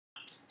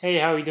Hey,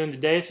 how are you doing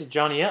today? This is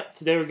Johnny Up.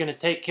 Today we're going to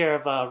take care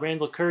of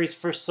Randle Currie's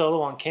first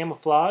solo on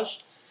Camouflage.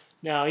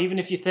 Now, even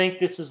if you think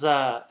this is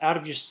out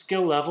of your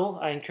skill level,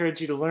 I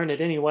encourage you to learn it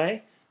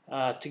anyway,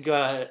 to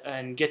go ahead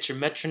and get your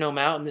metronome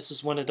out. And this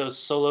is one of those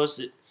solos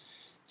that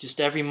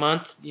just every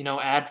month,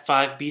 add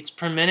 5 beats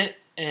per minute,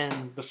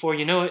 and before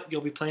you know it,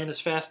 you'll be playing as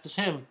fast as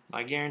him.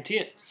 I guarantee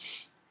it.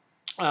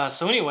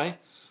 So anyway,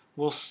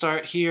 we'll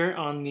start here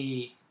on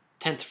the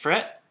 10th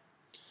fret.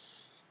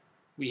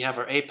 We have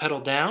our A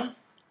pedal down.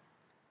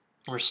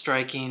 We're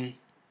striking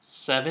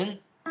 7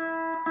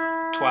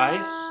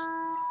 twice,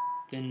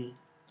 then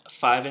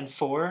 5 and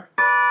 4,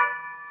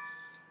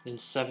 then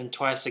 7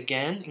 twice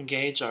again.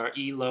 Engage our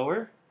E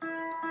lower.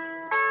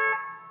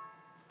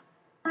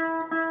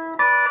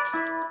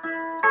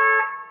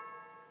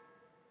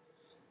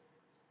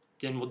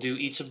 Then we'll do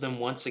each of them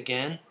once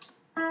again.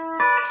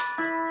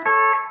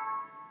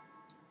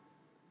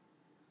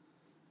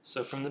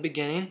 So from the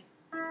beginning.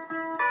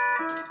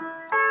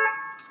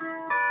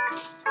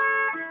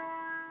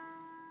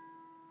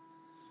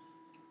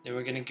 Then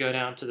we're going to go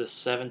down to the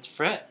 7th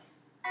fret.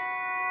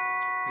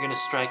 We're going to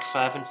strike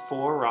 5 and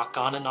 4, rock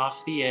on and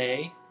off the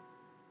A.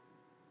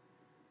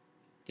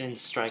 Then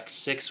strike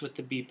 6 with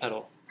the B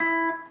pedal.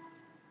 Then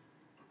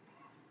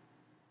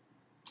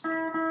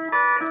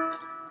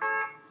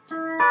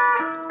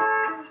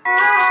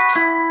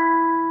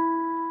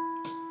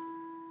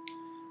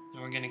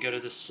we're going to go to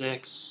the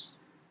 6,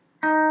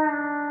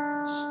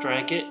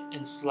 strike it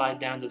and slide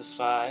down to the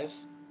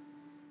 5.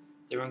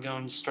 Then we're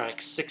going to strike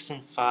 6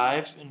 and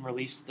 5 and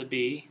release the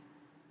B.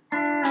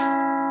 Then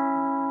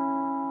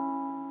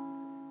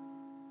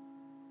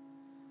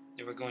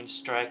we're going to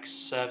strike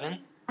 7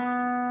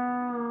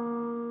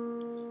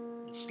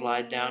 and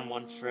slide down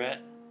 1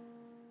 fret.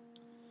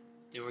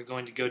 Then we're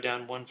going to go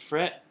down 1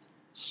 fret,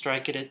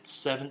 strike it at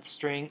 7th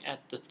string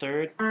at the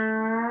 3rd,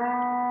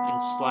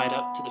 and slide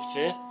up to the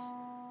 5th.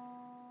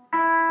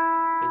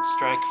 Then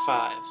strike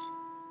 5.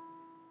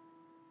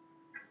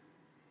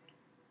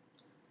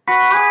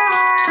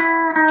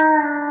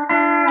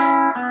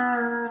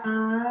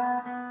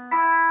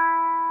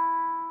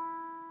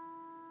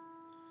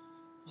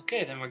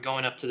 Okay, then we're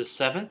going up to the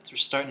 7th. We're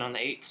starting on the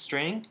 8th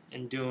string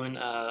and doing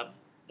a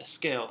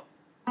scale.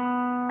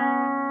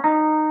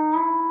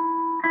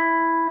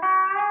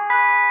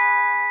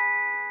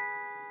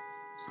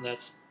 So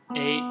that's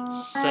 8,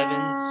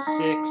 7,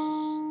 6,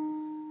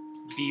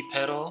 B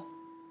pedal,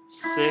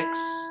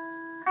 6,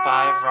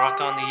 5, rock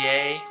on the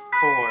A,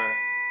 4.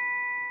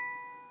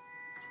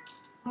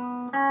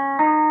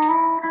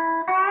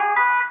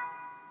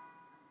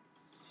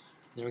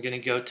 Then we're going to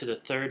go to the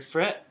 3rd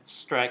fret,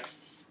 strike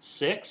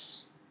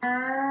 6,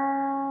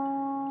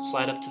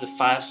 slide up to the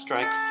 5,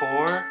 strike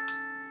 4,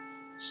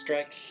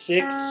 strike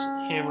 6,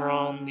 hammer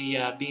on the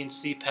B and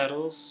C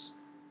pedals,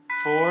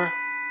 4,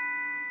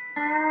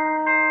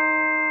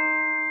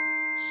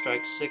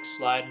 strike 6,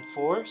 slide and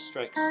 4,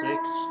 strike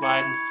 6,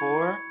 slide and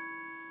 4,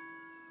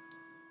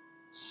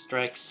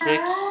 strike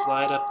 6,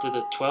 slide up to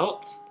the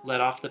 12th, let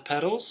off the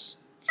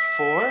pedals,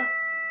 4,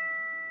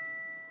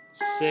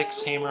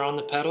 6, hammer on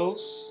the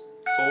pedals,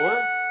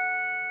 4,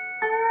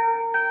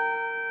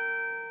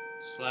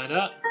 slide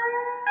up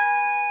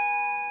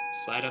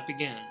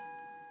again.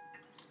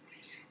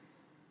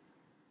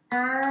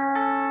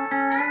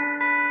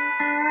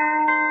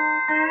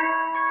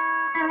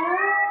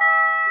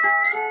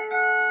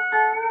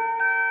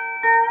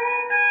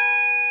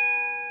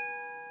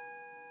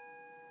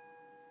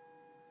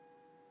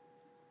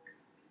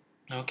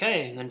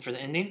 Okay, and then for the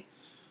ending,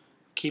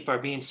 keep our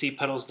B and C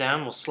pedals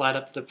down. We'll slide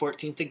up to the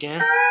 14th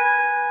again.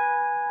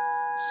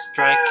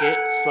 Strike it,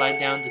 slide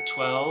down to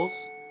 12.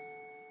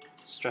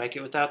 Strike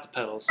it without the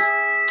pedals.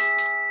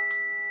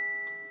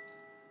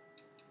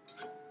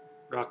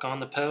 Rock on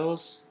the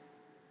pedals.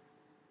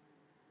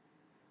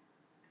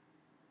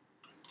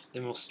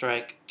 Then we'll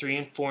strike 3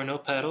 and 4, no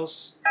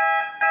pedals.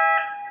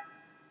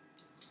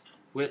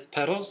 With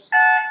pedals.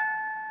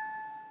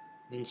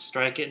 Then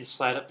strike it and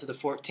slide up to the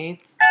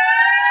 14th.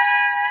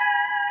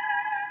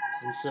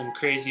 And some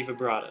crazy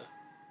vibrato.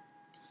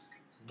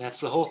 And that's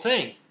the whole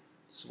thing.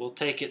 So we'll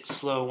take it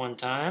slow one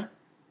time.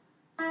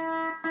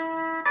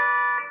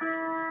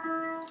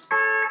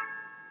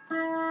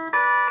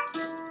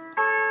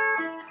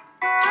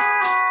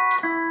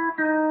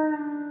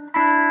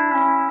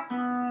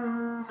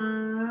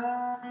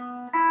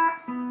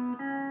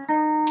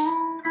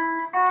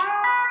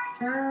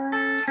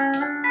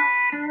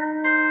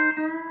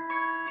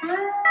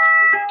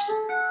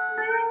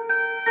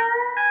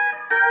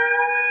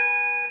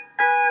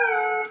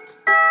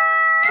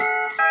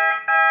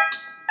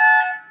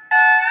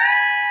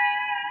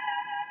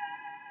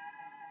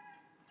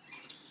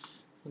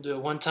 We'll do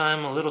it one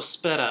time, a little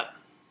sped up.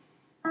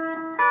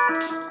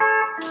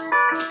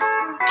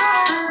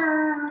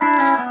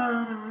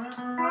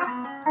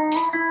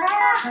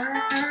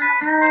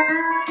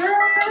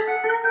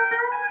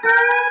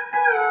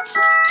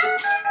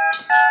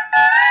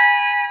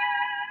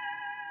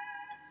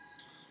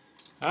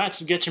 Alright,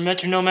 so get your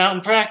metronome out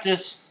and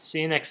practice.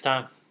 See you next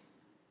time.